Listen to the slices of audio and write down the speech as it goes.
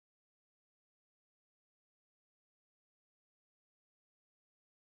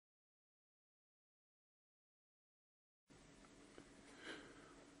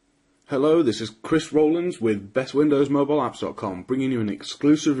Hello, this is Chris Rowlands with BestWindowsMobileApps.com, bringing you an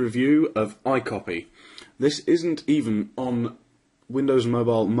exclusive review of iCopy. This isn't even on Windows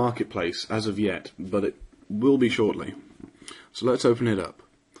Mobile Marketplace as of yet, but it will be shortly. So let's open it up.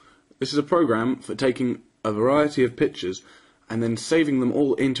 This is a program for taking a variety of pictures and then saving them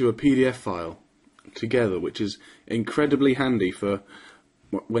all into a PDF file together, which is incredibly handy for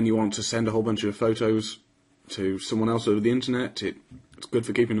when you want to send a whole bunch of photos to someone else over the internet. It's good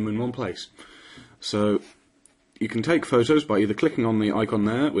for keeping them in one place. So you can take photos by either clicking on the icon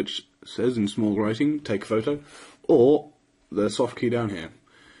there, which says in small writing, take a photo, or the soft key down here.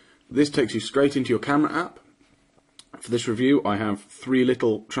 This takes you straight into your camera app. For this review I have three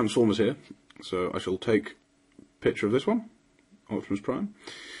little transformers here, so I shall take a picture of this one, Optimus Prime.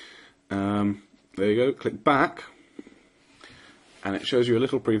 There you go, click back, and it shows you a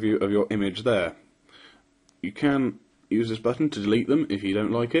little preview of your image there. You can use this button to delete them if you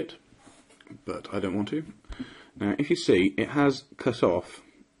don't like it, but I don't want to. Now if you see, it has cut off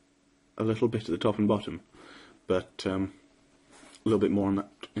a little bit at the top and bottom, but a little bit more on that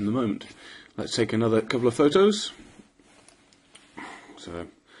in the moment. Let's take another couple of photos. So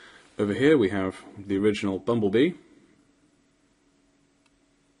over here we have the original Bumblebee.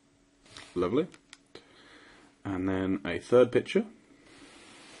 Lovely. And then a third picture,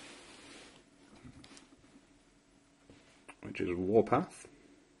 which is Warpath.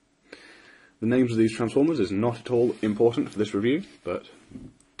 The names of these transformers is not at all important for this review, but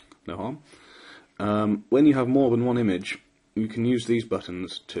no harm. When you have more than one image, you can use these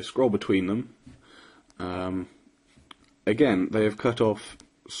buttons to scroll between them. Again, they have cut off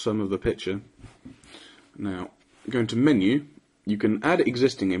some of the picture. Now, going to menu, you can add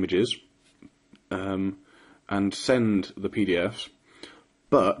existing images and send the PDFs,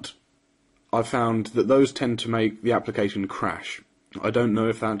 but I've found that those tend to make the application crash. I don't know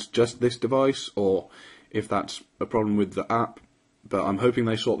if that's just this device or if that's a problem with the app, but I'm hoping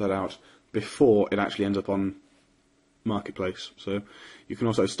they sort that out before it actually ends up on Marketplace. So you can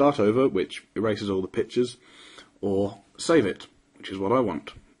also start over, which erases all the pictures, or save it, which is what I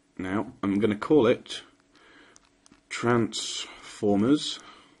want. Now I'm going to call it Transformers,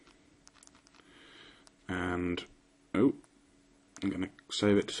 and I'm going to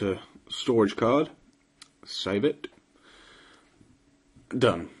save it to storage card. Save it.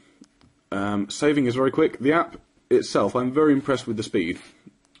 Done. Saving is very quick. The app itself, I'm very impressed with the speed.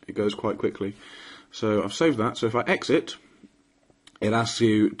 It goes quite quickly. So I've saved that. So if I exit, it asks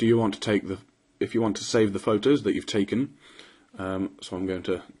you, do you want to take if you want to save the photos that you've taken. So I'm going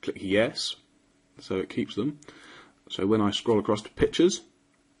to click yes, so it keeps them. So when I scroll across to pictures,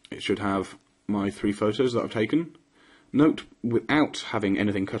 it should have my three photos that I've taken. Note, without having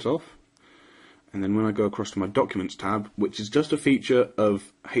anything cut off. And then when I go across to my Documents tab, which is just a feature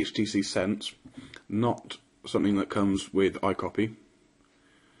of HTC Sense, not something that comes with iCopy,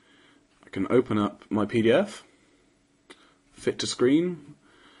 I can open up my PDF, fit to screen,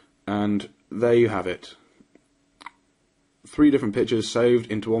 and there you have it. Three different pictures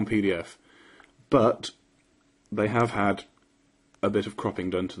saved into one PDF, but they have had a bit of cropping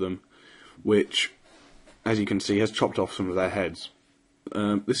done to them, which, as you can see, has chopped off some of their heads.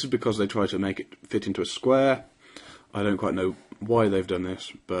 This is because they try to make it fit into a square. I don't quite know why they've done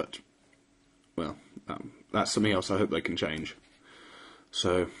this, but, well, that's something else I hope they can change.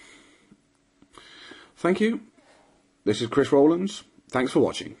 So, thank you. This is Chris Rowlands. Thanks for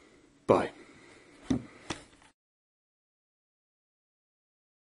watching. Bye.